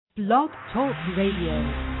Blog Talk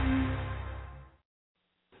Radio.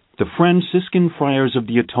 The Franciscan Friars of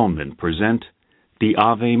the Atonement present the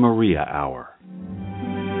Ave Maria Hour.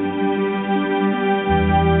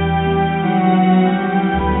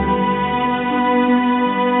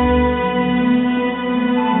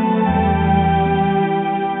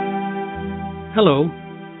 Hello,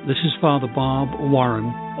 this is Father Bob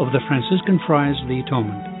Warren of the Franciscan Friars of the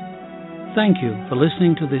Atonement. Thank you for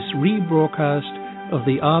listening to this rebroadcast of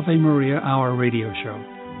the Ave Maria Hour radio show.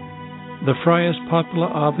 The Friars' popular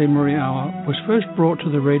Ave Maria Hour was first brought to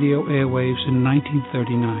the radio airwaves in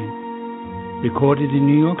 1939, recorded in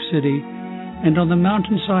New York City and on the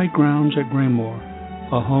mountainside grounds at Graymoor,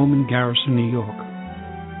 a home in Garrison, New York.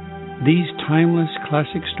 These timeless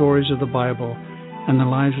classic stories of the Bible and the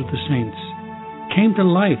lives of the saints came to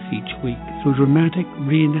life each week through dramatic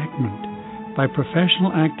reenactment by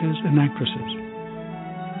professional actors and actresses.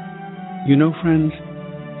 You know, friends,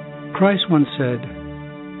 Christ once said,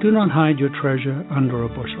 "Do not hide your treasure under a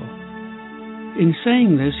bushel." In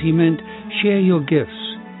saying this, he meant share your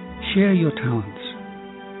gifts, share your talents.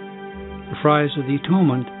 The Friars of the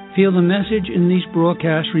Atonement feel the message in these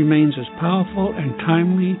broadcasts remains as powerful and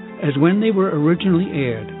timely as when they were originally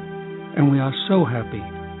aired, and we are so happy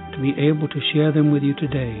to be able to share them with you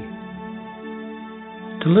today.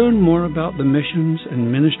 To learn more about the missions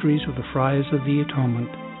and ministries of the Friars of the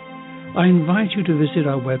Atonement, I invite you to visit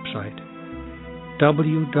our website,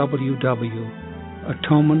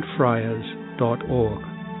 www.atonementfriars.org.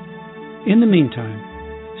 In the meantime,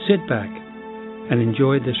 sit back and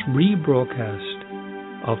enjoy this rebroadcast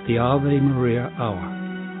of the Ave Maria Hour.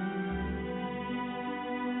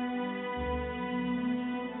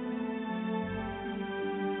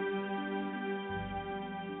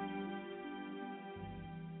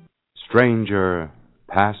 Stranger,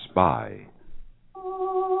 pass by.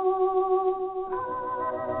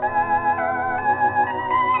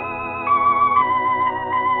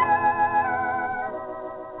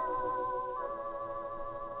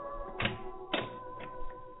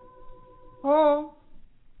 Paul?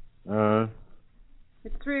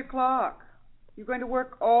 It's 3:00. You going to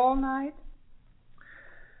work all night?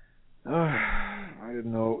 I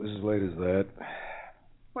didn't know it was as late as that.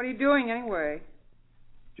 What are you doing anyway?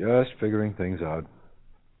 Just figuring things out.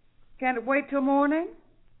 Can't it wait till morning?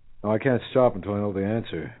 No, I can't stop until I know the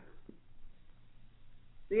answer.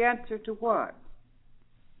 The answer to what?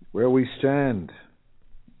 Where we stand.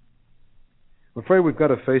 I'm afraid we've got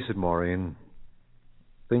to face it, Maureen.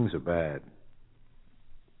 Things are bad.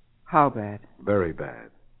 How bad? Very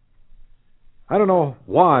bad. I don't know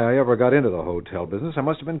why I ever got into the hotel business. I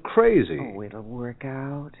must have been crazy. Oh, it'll work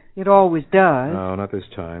out. It always does. No, not this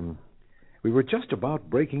time. We were just about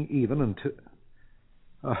breaking even until...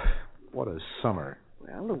 what a summer.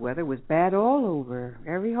 Well, the weather was bad all over.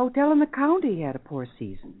 Every hotel in the county had a poor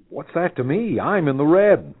season. What's that to me? I'm in the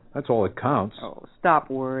red. That's all that counts. Oh, stop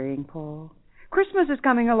worrying, Paul. Christmas is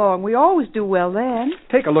coming along. We always do well then.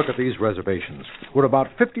 Take a look at these reservations. We're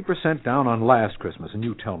about 50% down on last Christmas, and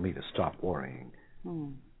you tell me to stop worrying.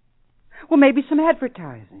 Well, maybe some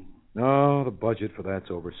advertising. No, the budget for that's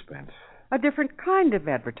overspent. A different kind of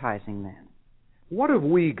advertising, then. What have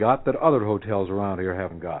we got that other hotels around here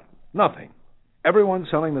haven't got? Nothing. Everyone's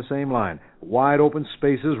selling the same line. Wide open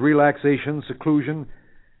spaces, relaxation, seclusion.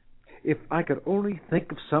 If I could only think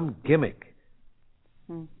of some gimmick.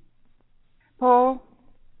 Paul,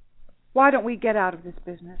 why don't we get out of this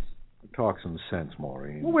business? Talk some sense,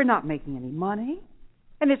 Maureen. Well, we're not making any money.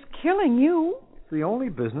 And it's killing you. It's the only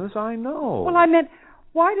business I know. Well, I meant,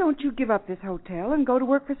 why don't you give up this hotel and go to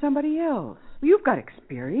work for somebody else? Well, you've got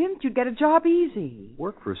experience. You'd get a job easy.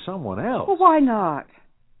 Work for someone else? Well, why not?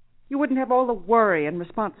 You wouldn't have all the worry and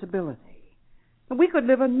responsibility. And we could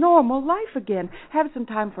live a normal life again, have some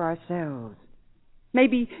time for ourselves.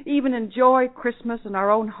 Maybe even enjoy Christmas in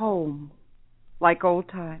our own home, like old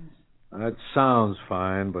times. That sounds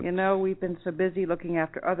fine, but... You know, we've been so busy looking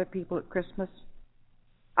after other people at Christmas,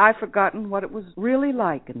 I've forgotten what it was really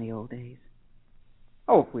like in the old days.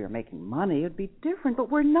 Oh, if we were making money, it'd be different, but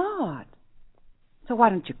we're not. So why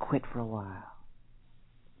don't you quit for a while?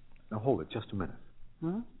 Now, hold it just a minute.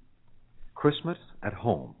 Huh? Christmas at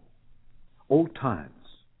home. Old times.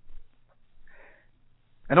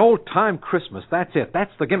 An old-time Christmas, that's it.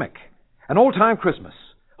 That's the gimmick. An old-time Christmas.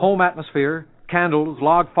 Home atmosphere, candles,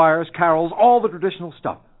 log fires, carols, all the traditional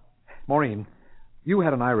stuff. Maureen, you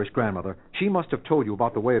had an Irish grandmother. She must have told you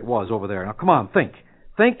about the way it was over there. Now, come on, think.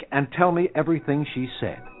 Think and tell me everything she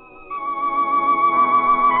said.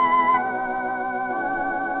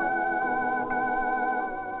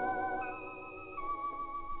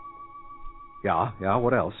 Yeah,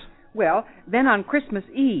 what else? Well, then on Christmas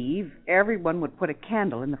Eve, everyone would put a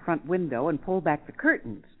candle in the front window and pull back the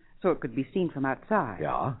curtains so it could be seen from outside.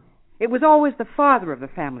 Yeah? It was always the father of the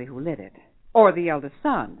family who lit it, or the eldest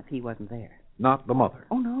son if he wasn't there. Not the mother.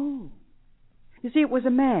 Oh, no. You see, it was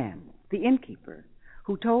a man, the innkeeper,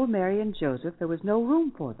 who told Mary and Joseph there was no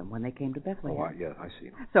room for them when they came to Bethlehem. Oh, yes, I see.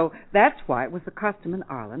 So that's why it was the custom in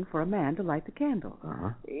Ireland for a man to light the candle. Uh-huh.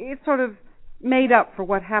 It sort of made up for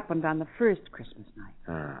what happened on the first Christmas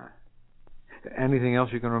night. Anything else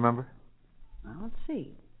you can remember? Well, let's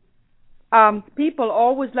see. People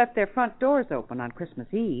always left their front doors open on Christmas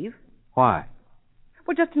Eve. Why?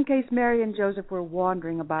 Well, just in case Mary and Joseph were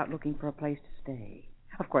wandering about looking for a place to stay.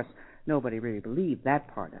 Of course, nobody really believed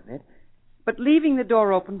that part of it. But leaving the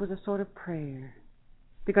door open was a sort of prayer,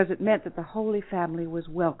 because it meant that the Holy Family was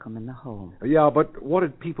welcome in the home. Yeah, but what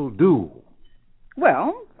did people do?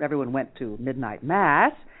 Well, everyone went to midnight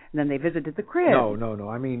mass, and then they visited the crib. No.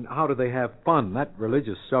 I mean, how do they have fun? That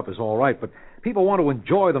religious stuff is all right, but people want to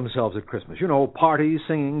enjoy themselves at Christmas. You know, parties,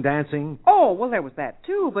 singing, dancing. Oh, well, there was that,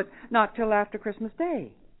 too, but not till after Christmas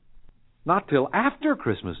Day. Not till after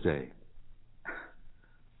Christmas Day.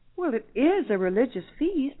 Well, it is a religious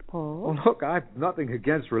feast, Paul. Well, look, I've nothing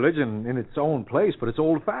against religion in its own place, but it's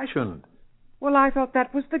old-fashioned. Well, I thought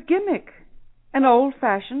that was the gimmick. An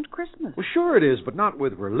old-fashioned Christmas. Well, sure it is, but not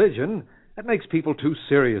with religion. That makes people too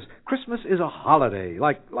serious. Christmas is a holiday,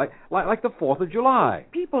 like the 4th of July.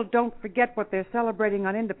 People don't forget what they're celebrating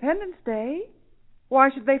on Independence Day. Why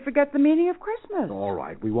should they forget the meaning of Christmas? All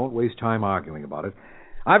right, we won't waste time arguing about it.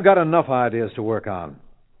 I've got enough ideas to work on.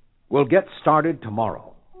 We'll get started tomorrow.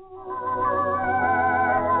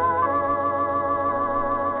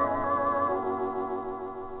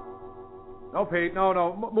 No, Pete,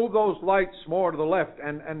 no. Move those lights more to the left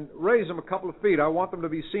and raise them a couple of feet. I want them to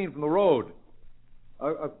be seen from the road.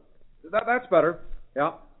 That's better.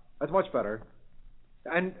 Yeah, that's much better.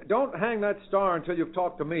 And don't hang that star until you've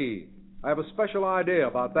talked to me. I have a special idea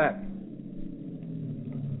about that.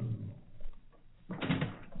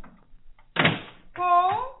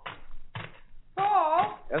 Paul?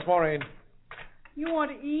 Paul? Yes, Maureen. You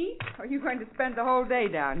want to eat? Or are you going to spend the whole day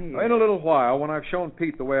down here? In a little while, when I've shown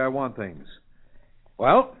Pete the way I want things.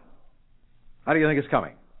 Well, how do you think it's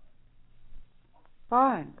coming?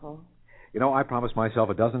 Fine, Paul. You know, I promised myself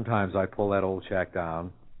a dozen times I'd pull that old shack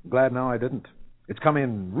down. I'm glad now I didn't. It's come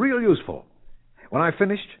in real useful. When I've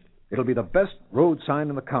finished, it'll be the best road sign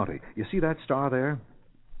in the county. You see that star there?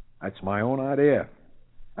 That's my own idea.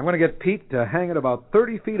 I'm going to get Pete to hang it about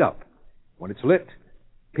 30 feet up. When it's lit,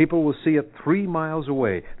 people will see it 3 miles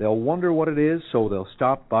away. They'll wonder what it is, so they'll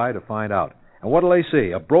stop by to find out. And what'll they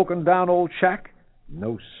see? A broken-down old shack?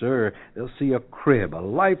 No, sir. They'll see a crib, a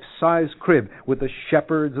life-size crib, with the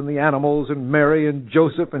shepherds and the animals and Mary and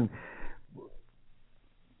Joseph and...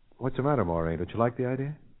 What's the matter, Maureen? Don't you like the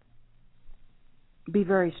idea? Be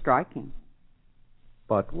very striking.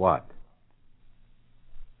 But what?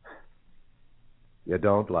 You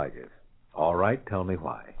don't like it. All right, tell me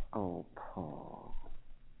why. Oh, Paul.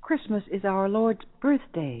 Christmas is our Lord's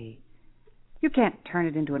birthday. You can't turn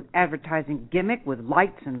it into an advertising gimmick with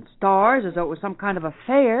lights and stars as though it was some kind of a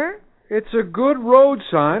fair. It's a good road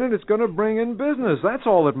sign, and it's going to bring in business. That's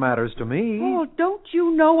all that matters to me. Oh, don't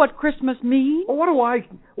you know what Christmas means? Well,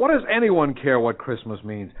 what does anyone care what Christmas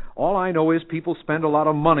means? All I know is people spend a lot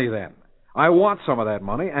of money then. I want some of that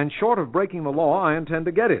money, and short of breaking the law, I intend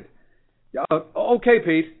to get it. Okay,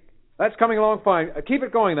 Pete. That's coming along fine. Keep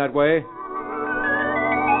it going that way.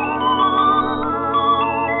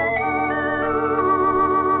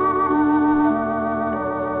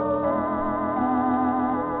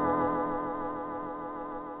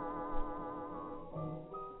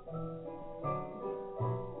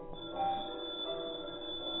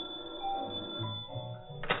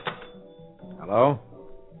 Hello?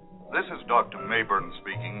 This is Dr. Mayburn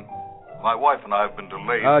speaking. My wife and I have been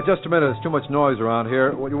delayed. Just a minute. There's too much noise around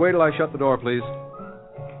here. Will you wait till I shut the door, please?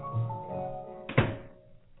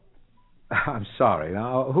 I'm sorry.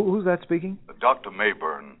 Now, who's that speaking? Dr.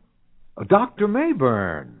 Mayburn. Dr.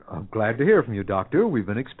 Mayburn. I'm glad to hear from you, Doctor. We've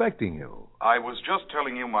been expecting you. I was just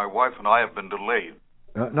telling you my wife and I have been delayed.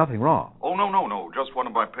 Nothing wrong. Oh, no. Just one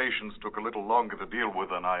of my patients took a little longer to deal with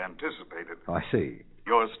than I anticipated. I see.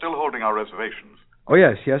 You're still holding our reservations. Oh,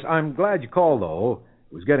 yes. I'm glad you called, though.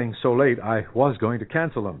 It was getting so late, I was going to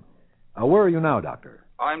cancel them. Where are you now, Doctor?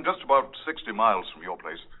 I'm just about 60 miles from your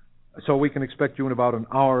place. So we can expect you in about an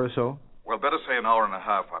hour or so? Well, better say an hour and a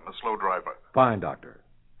half. I'm a slow driver. Fine, Doctor.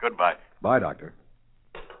 Goodbye. Bye, Doctor.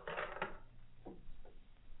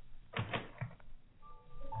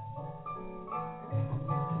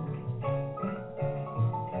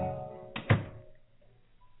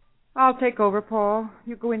 I'll take over, Paul.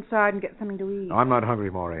 You go inside and get something to eat. I'm not hungry,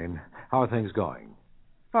 Maureen. How are things going?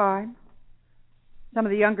 Fine. Some of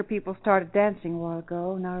the younger people started dancing a while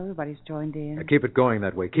ago. Now everybody's joined in. Keep it going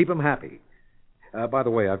that way. Keep them happy. By the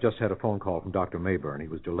way, I've just had a phone call from Dr. Mayburn. He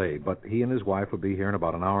was delayed, but he and his wife will be here in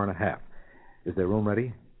about an hour and a half. Is their room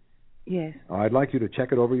ready? Yes. I'd like you to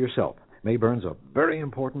check it over yourself. Mayburn's a very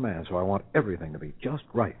important man, so I want everything to be just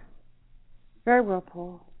right. Very well,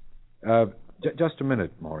 Paul. Just a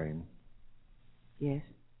minute, Maureen. Yes?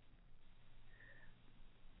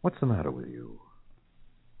 What's the matter with you?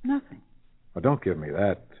 Nothing. Well, don't give me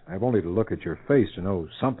that. I have only to look at your face to know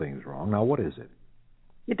something's wrong. Now, what is it?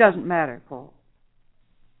 It doesn't matter, Paul.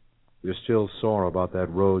 You're still sore about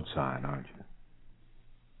that road sign, aren't you?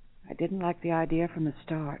 I didn't like the idea from the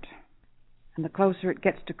start. And the closer it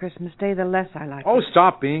gets to Christmas Day, the less I like it. Oh,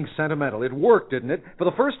 stop being sentimental. It worked, didn't it? For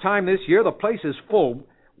the first time this year, the place is full.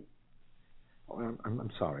 Oh,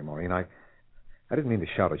 I'm sorry, Maureen. I didn't mean to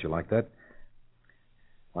shout at you like that.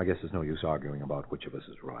 I guess there's no use arguing about which of us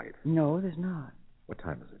is right. No, there's not. What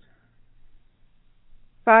time is it?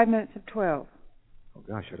 5 minutes of 12. Oh,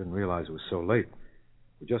 gosh, I didn't realize it was so late.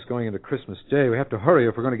 We're just going into Christmas Day. We have to hurry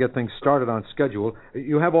if we're going to get things started on schedule.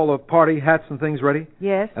 You have all the party hats and things ready?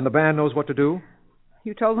 Yes. And the band knows what to do?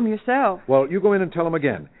 You told them yourself. Well, you go in and tell them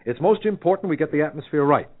again. It's most important we get the atmosphere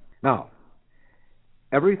right. Now,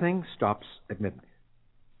 everything stops at midnight.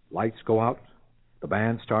 Lights go out. The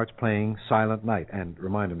band starts playing Silent Night, and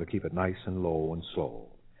remind them to keep it nice and low and slow.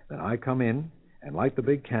 Then I come in and light the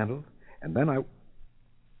big candle, and then I...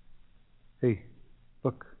 Hey,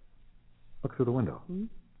 look. Look through the window. Hmm?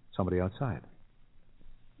 Somebody outside.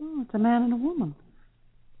 Oh, it's a man and a woman.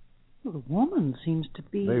 Well, the woman seems to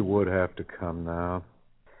be... They would have to come now.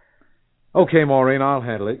 Okay, Maureen, I'll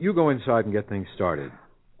handle it. You go inside and get things started.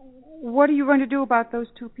 What are you going to do about those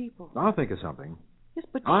two people? I'll think of something. Yes,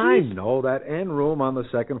 but I know that end room on the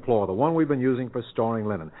second floor, the one we've been using for storing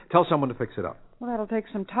linen. Tell someone to fix it up. Well, that'll take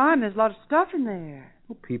some time. There's a lot of stuff in there.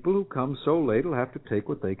 Well, people who come so late will have to take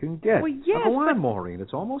what they can get. Well, yes, now, go on, but... Maureen.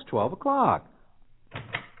 It's almost 12 o'clock.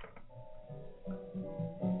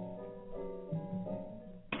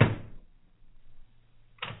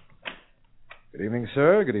 Good evening,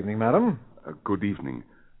 sir. Good evening, madam. Good evening.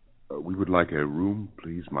 We would like a room,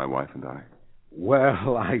 please, my wife and I.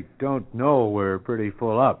 Well, I don't know. We're pretty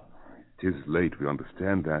full up. It is late, we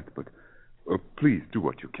understand that, but please do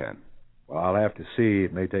what you can. Well, I'll have to see.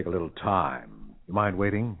 It may take a little time. You mind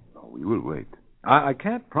waiting? No, we will wait. I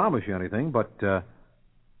can't promise you anything, but...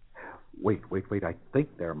 Wait. I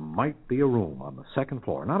think there might be a room on the second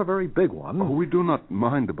floor. Not a very big one. Oh, we do not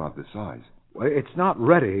mind about the size. Well, it's not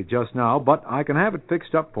ready just now, but I can have it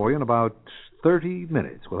fixed up for you in about 30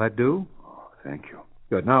 minutes. Will that do? Oh, thank you.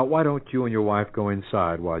 Good. Now, why don't you and your wife go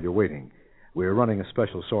inside while you're waiting? We're running a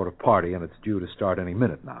special sort of party, and it's due to start any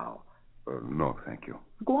minute now. No, thank you.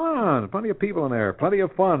 Go on. Plenty of people in there. Plenty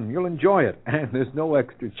of fun. You'll enjoy it. And there's no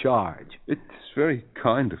extra charge. It's very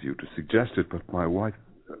kind of you to suggest it, but my wife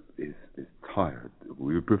is tired.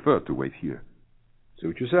 We would prefer to wait here.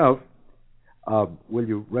 Suit yourself. Will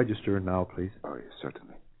you register now, please? Oh, yes,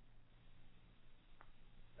 certainly.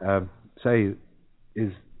 Say,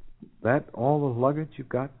 is that all the luggage you've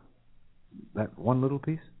got? That one little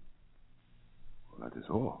piece? Well, that is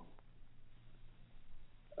all.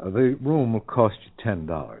 The room will cost you $10.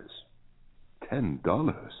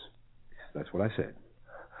 $10? That's what I said.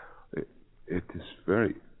 It is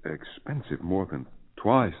very expensive, more than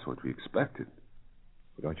twice what we expected.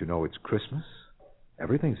 But don't you know it's Christmas?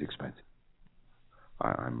 Everything's expensive.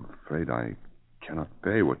 I'm afraid I cannot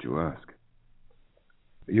pay what you ask.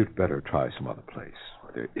 You'd better try some other place.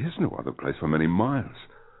 There is no other place for many miles.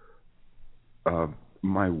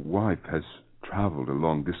 My wife has traveled a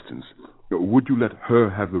long distance. Would you let her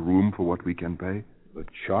have the room for what we can pay? The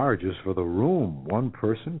charge is for the room. One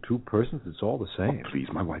person, two persons, it's all the same. Oh, please,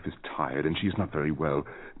 my wife is tired and she's not very well.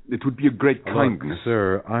 It would be a great kindness. Look,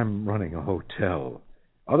 sir, I'm running a hotel.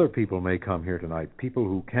 Other people may come here tonight, people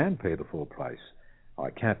who can pay the full price. I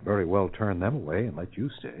can't very well turn them away and let you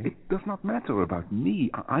stay. It does not matter about me.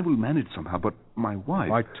 I will manage somehow, but my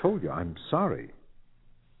wife... I told you, I'm sorry.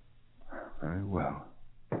 Very well.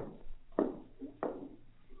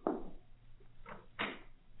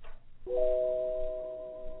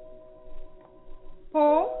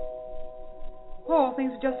 Paul,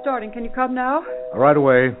 things are just starting. Can you come now? Right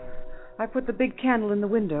away. I put the big candle in the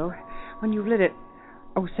window. When you lit it...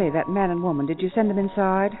 Oh, say, that man and woman, did you send them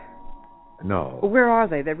inside? No. Where are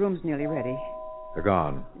they? Their room's nearly ready. They're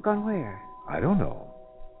gone. Gone where? I don't know.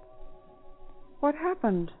 What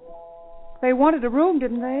happened? They wanted a room,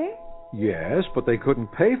 didn't they? Yes, but they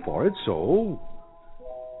couldn't pay for it, so...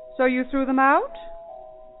 So you threw them out?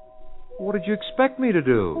 What did you expect me to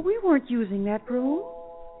do? Well, we weren't using that room.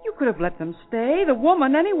 You could have let them stay, the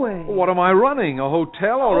woman anyway. What am I running? A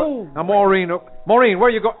hotel or Oh. Now, Maureen, Maureen, where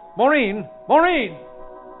you go? Maureen! Maureen!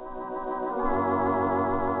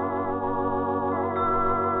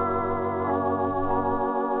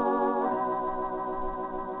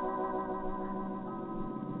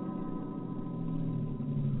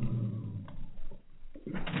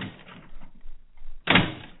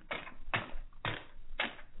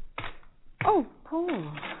 Oh,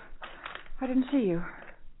 Paul. I didn't see you.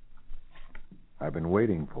 I've been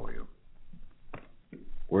waiting for you.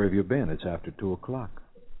 Where have you been? It's after 2 o'clock.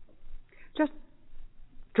 Just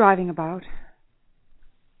driving about.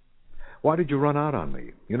 Why did you run out on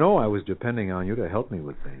me? You know I was depending on you to help me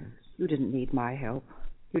with things. You didn't need my help.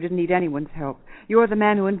 You didn't need anyone's help. You're the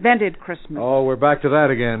man who invented Christmas. Oh, we're back to that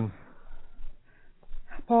again.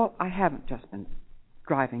 Paul, I haven't just been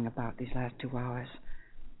driving about these last 2 hours.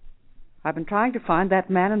 I've been trying to find that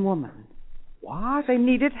man and woman. What? They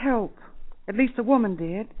needed help. At least the woman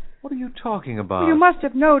did. What are you talking about? Well, you must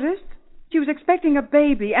have noticed. She was expecting a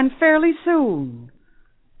baby, and fairly soon.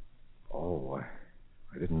 Oh,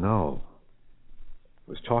 I didn't know.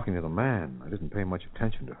 I was talking to the man. I didn't pay much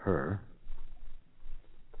attention to her.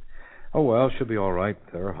 Oh, well, she'll be all right.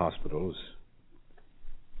 There are hospitals.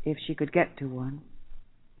 If she could get to one.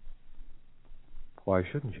 Why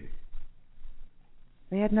shouldn't she?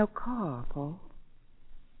 They had no car, Paul.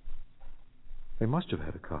 They must have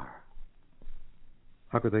had a car.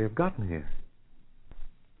 How could they have gotten here?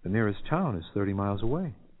 The nearest town is 30 miles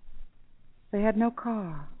away. They had no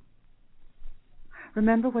car.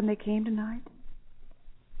 Remember when they came tonight?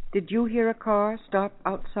 Did you hear a car stop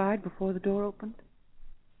outside before the door opened?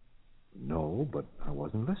 No, but I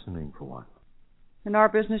wasn't listening for one. In our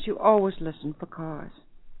business, you always listen for cars.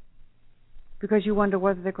 Because you wonder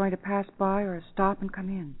whether they're going to pass by or stop and come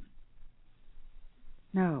in.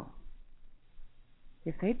 No.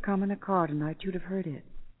 If they'd come in a car tonight, you'd have heard it.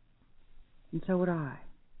 And so would I.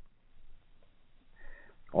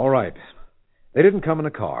 All right. They didn't come in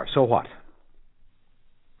a car, so what?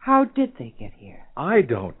 How did they get here? I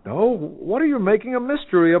don't know. What are you making a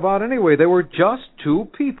mystery about anyway? They were just 2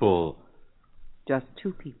 people. Just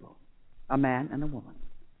 2 people. A man and a woman.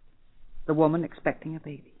 The woman expecting a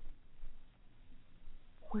baby.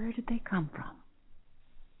 Where did they come from?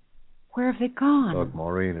 Where have they gone? Look,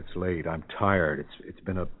 Maureen, it's late. I'm tired. It's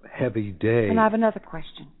been a heavy day. And I have another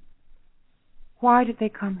question. Why did they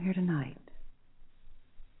come here tonight?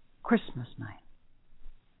 Christmas night.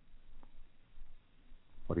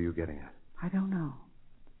 What are you getting at? I don't know.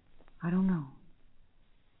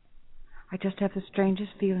 I just have the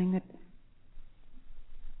strangest feeling that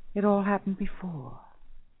it all happened before.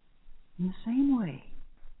 In the same way.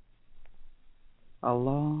 A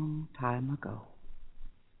long time ago.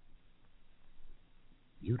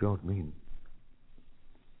 You don't mean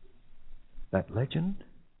that legend?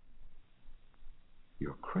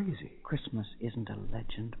 You're crazy. Christmas isn't a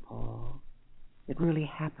legend, Paul. It really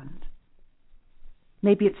happened.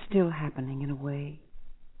 Maybe it's still happening in a way.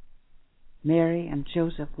 Mary and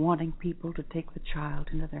Joseph wanting people to take the child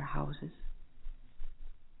into their houses,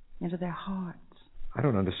 into their hearts. I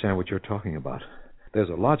don't understand what you're talking about. There's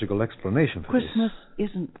a logical explanation for Christmas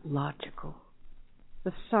isn't logical.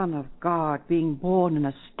 The Son of God being born in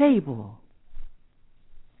a stable.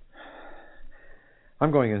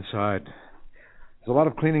 I'm going inside. There's a lot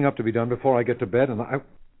of cleaning up to be done before I get to bed, and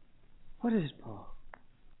What is it, Paul?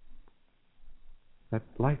 That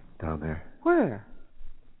light down there. Where?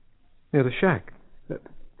 Near the shack.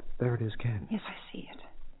 There it is again. Yes, I see it.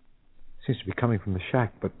 Seems to be coming from the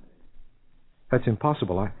shack, but that's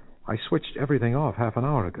impossible. I switched everything off half an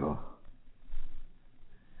hour ago.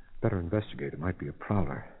 Better investigate. It might be a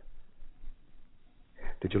prowler.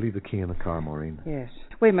 Did you leave the key in the car, Maureen? Yes.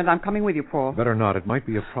 Wait a minute, I'm coming with you, Paul. Better not. It might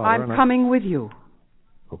be a prowler. I'm coming with you.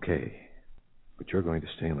 Okay. But you're going to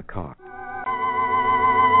stay in the car.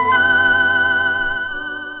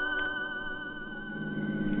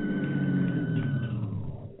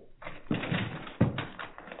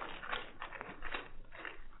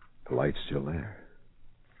 The light's still there.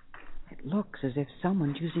 It looks as if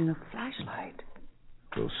someone's using a flashlight.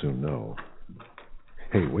 We'll soon know.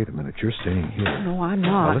 Hey, wait a minute. You're staying here. No, I'm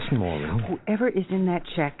not. Now, listen, Maureen. Whoever is in that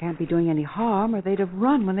shack can't be doing any harm, or they'd have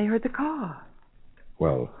run when they heard the car.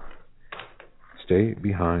 Well, stay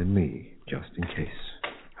behind me, just in case.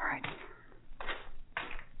 All right.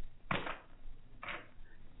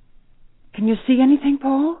 Can you see anything,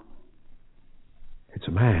 Paul? It's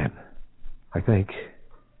a man, I think.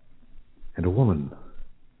 And a woman.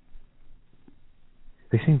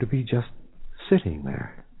 They seem to be just sitting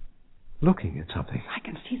there. looking at something. I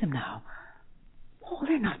can see them now. Paul,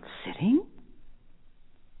 they're not sitting.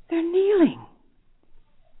 They're kneeling.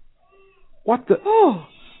 What the...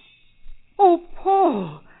 Oh,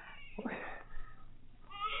 Paul.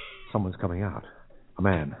 Someone's coming out. A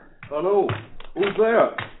man. Hello. Who's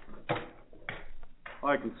there?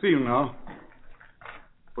 I can see you now.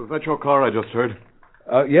 Was that your car I just heard?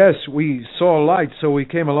 Yes, we saw a light, so we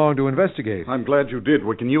came along to investigate. I'm glad you did.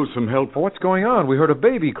 We can use some help. What's going on? We heard a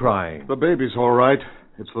baby crying. The baby's all right.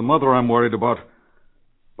 It's the mother I'm worried about.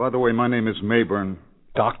 By the way, my name is Mayburn.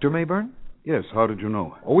 Dr. Mayburn? Yes, how did you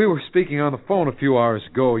know? Oh, we were speaking on the phone a few hours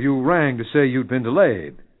ago. You rang to say you'd been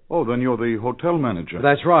delayed. Oh, then you're the hotel manager.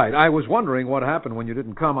 That's right. I was wondering what happened when you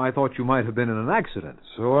didn't come. I thought you might have been in an accident.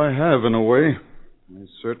 So I have, in a way. I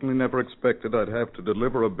certainly never expected I'd have to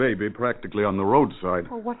deliver a baby practically on the roadside.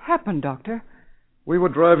 Well, what happened, Doctor? We were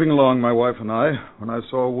driving along, my wife and I, when I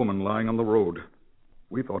saw a woman lying on the road.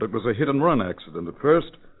 We thought it was a hit-and-run accident at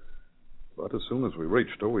first, but as soon as we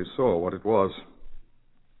reached her, we saw what it was.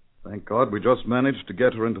 Thank God we just managed to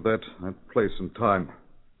get her into that place in time.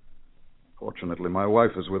 Fortunately, my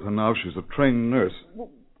wife is with her now. She's a trained nurse. Well,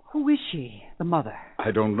 who is she, the mother?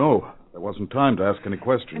 I don't know. There wasn't time to ask any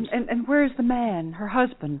questions. And where's the man, her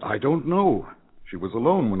husband? I don't know. She was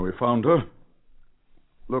alone when we found her.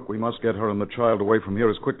 Look, we must get her and the child away from here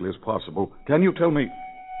as quickly as possible. Can you tell me...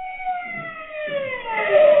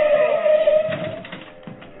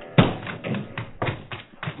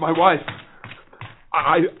 My wife.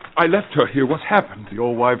 I left her here. What's happened?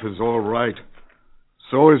 Your wife is all right.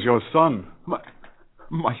 So is your son.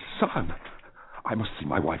 My son? I must see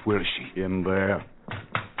my wife. Where is she? In there.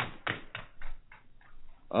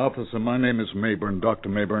 Officer, my name is Mayburn, Dr.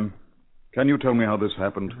 Mayburn. Can you tell me how this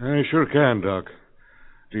happened? I sure can, Doc.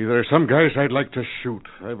 Gee, there are some guys I'd like to shoot.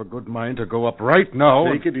 I have a good mind to go up right now.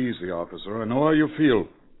 Take it easy, officer. I know how you feel.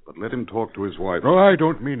 But let him talk to his wife. No, I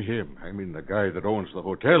don't mean him. I mean the guy that owns the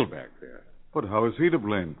hotel back there. But how is he to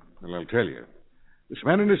blame? Well, I'll tell you. This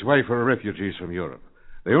man and his wife are refugees from Europe.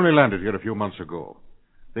 They only landed here a few months ago.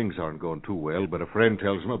 Things aren't going too well, but a friend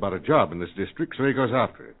tells him about a job in this district, so he goes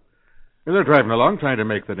after it. And they're driving along trying to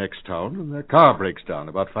make the next town, and their car breaks down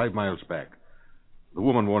about 5 miles back. The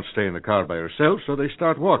woman won't stay in the car by herself, so they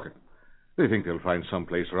start walking. They think they'll find some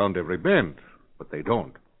place around every bend, but they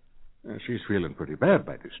don't. She's feeling pretty bad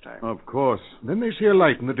by this time. Of course. Then they see a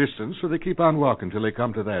light in the distance, so they keep on walking till they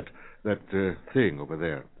come to that thing over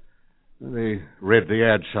there. They read the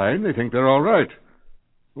ad sign. They think they're all right.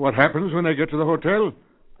 What happens when they get to the hotel?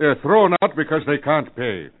 They're thrown out because they can't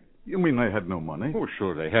pay. You mean they had no money? Oh,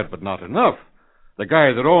 sure they had, but not enough. The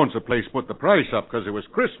guy that owns the place put the price up because it was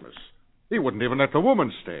Christmas. He wouldn't even let the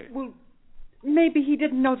woman stay. Well, maybe he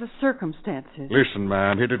didn't know the circumstances. Listen,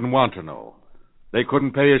 ma'am, he didn't want to know. They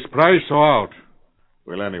couldn't pay his price, so out.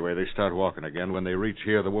 Well, anyway, they start walking again. When they reach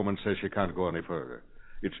here, the woman says she can't go any further.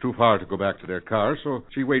 It's too far to go back to their car, so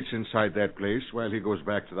she waits inside that place while he goes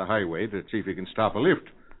back to the highway to see if he can stop a lift.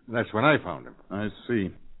 And that's when I found him. I see.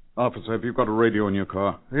 Officer, have you got a radio in your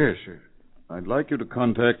car? Yes, sir. I'd like you to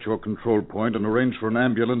contact your control point and arrange for an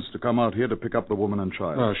ambulance to come out here to pick up the woman and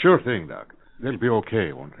child. Sure thing, Doc. They'll be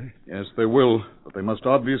okay, won't they? Yes, they will, but they must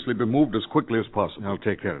obviously be moved as quickly as possible. I'll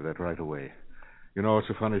take care of that right away. You know, it's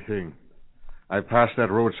a funny thing. I've passed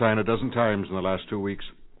that road sign 12 times in the last 2 weeks.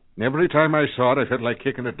 And every time I saw it, I felt like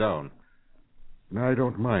kicking it down. And I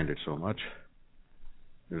don't mind it so much.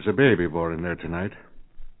 There's a baby born in there tonight.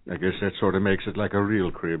 I guess that sort of makes it like a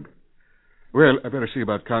real crib. Well, I better see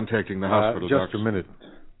about contacting the hospital Just doctors. a minute.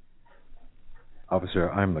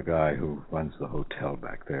 Officer, I'm the guy who runs the hotel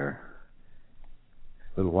back there.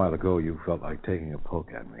 A little while ago, you felt like taking a poke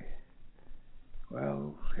at me.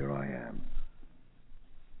 Well, here I am.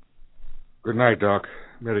 Good night, Doc.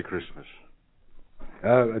 Merry Christmas.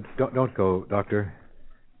 Don't go, Doctor.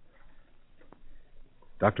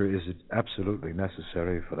 Doctor, is it absolutely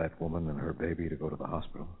necessary for that woman and her baby to go to the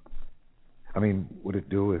hospital? I mean, would it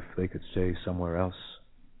do if they could stay somewhere else?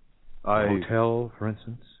 A hotel, for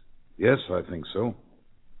instance? Yes, I think so.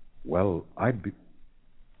 Well,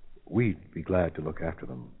 we'd be glad to look after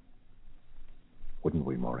them. Wouldn't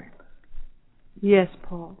we, Maureen? Yes,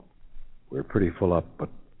 Paul. We're pretty full up, but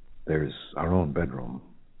there's our own bedroom.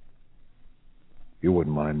 You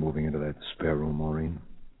wouldn't mind moving into that spare room, Maureen?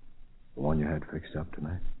 The one you had fixed up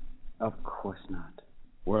tonight? Of course not.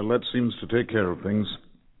 Well, that seems to take care of things.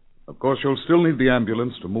 Of course, you'll still need the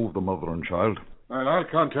ambulance to move the mother and child. Well, I'll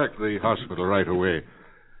contact the hospital right away.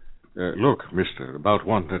 Look, mister, about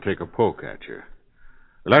wanting to take a poke at you.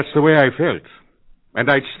 Well, that's the way I felt.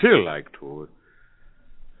 And I'd still like to.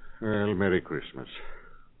 Well, Merry Christmas.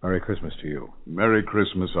 Merry Christmas to you. Merry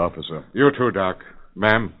Christmas, officer. You too, Doc.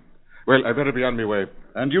 Ma'am, Well, I better be on my way.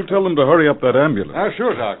 And you tell them to hurry up that ambulance.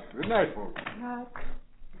 Sure, Doc. Good night, folks.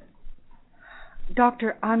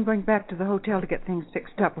 Doctor, I'm going back to the hotel to get things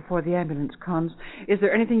fixed up before the ambulance comes. Is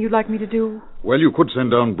there anything you'd like me to do? Well, you could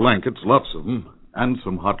send down blankets, lots of them, and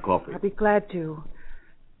some hot coffee. I'll be glad to.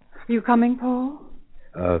 Are you coming, Paul?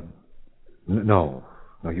 No.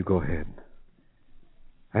 No, you go ahead.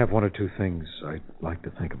 I have one or two things I'd like to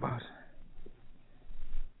think about.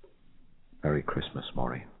 Merry Christmas,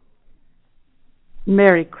 Maury.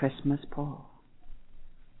 Merry Christmas, Paul.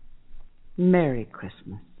 Merry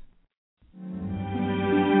Christmas.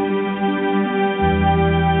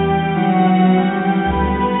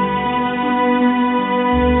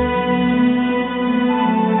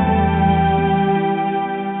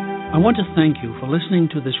 I want to thank you for listening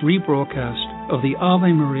to this rebroadcast of the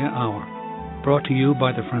Ave Maria Hour, brought to you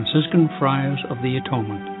by the Franciscan Friars of the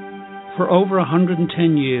Atonement. For over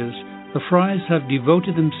 110 years, the Friars have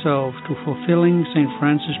devoted themselves to fulfilling St.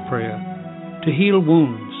 Francis' prayer, to heal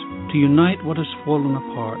wounds, to unite what has fallen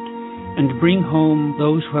apart, and to bring home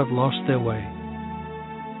those who have lost their way.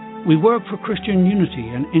 We work for Christian unity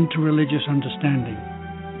and interreligious understanding.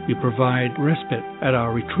 We provide respite at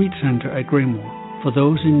our retreat center at Graymoor for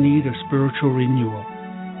those in need of spiritual renewal.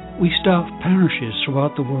 We staff parishes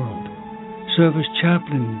throughout the world, serve as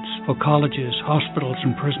chaplains for colleges, hospitals,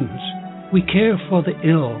 and prisons. We care for the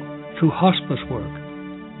ill through hospice work,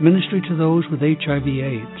 ministry to those with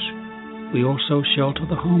HIV/AIDS. We also shelter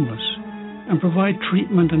the homeless and provide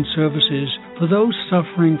treatment and services for those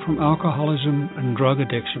suffering from alcoholism and drug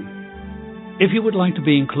addiction. If you would like to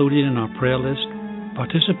be included in our prayer list,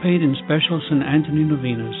 participate in special St. Anthony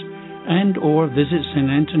novenas, and or visit St.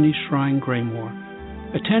 Anthony's Shrine, Graymoor,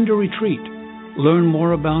 attend a retreat, learn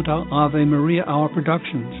more about our Ave Maria Hour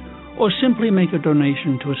productions, or simply make a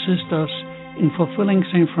donation to assist us in fulfilling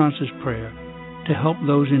St. Francis' prayer to help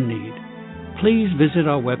those in need, please visit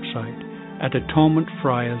our website at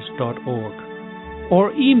atonementfriars.org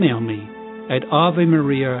or email me at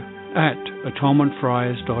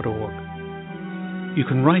avemaria@atonementfriars.org. You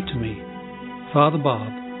can write to me, Father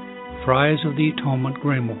Bob, Friars of the Atonement,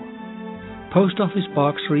 Graymoor, Post Office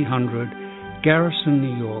Box 300, Garrison,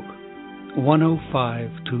 New York,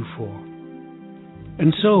 10524.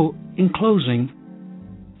 And so, in closing,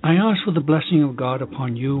 I ask for the blessing of God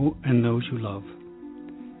upon you and those you love.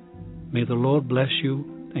 May the Lord bless you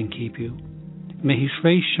and keep you. May his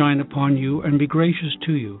face shine upon you and be gracious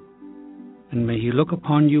to you. And may he look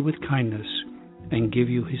upon you with kindness and give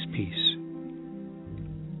you his peace.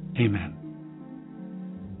 Amen.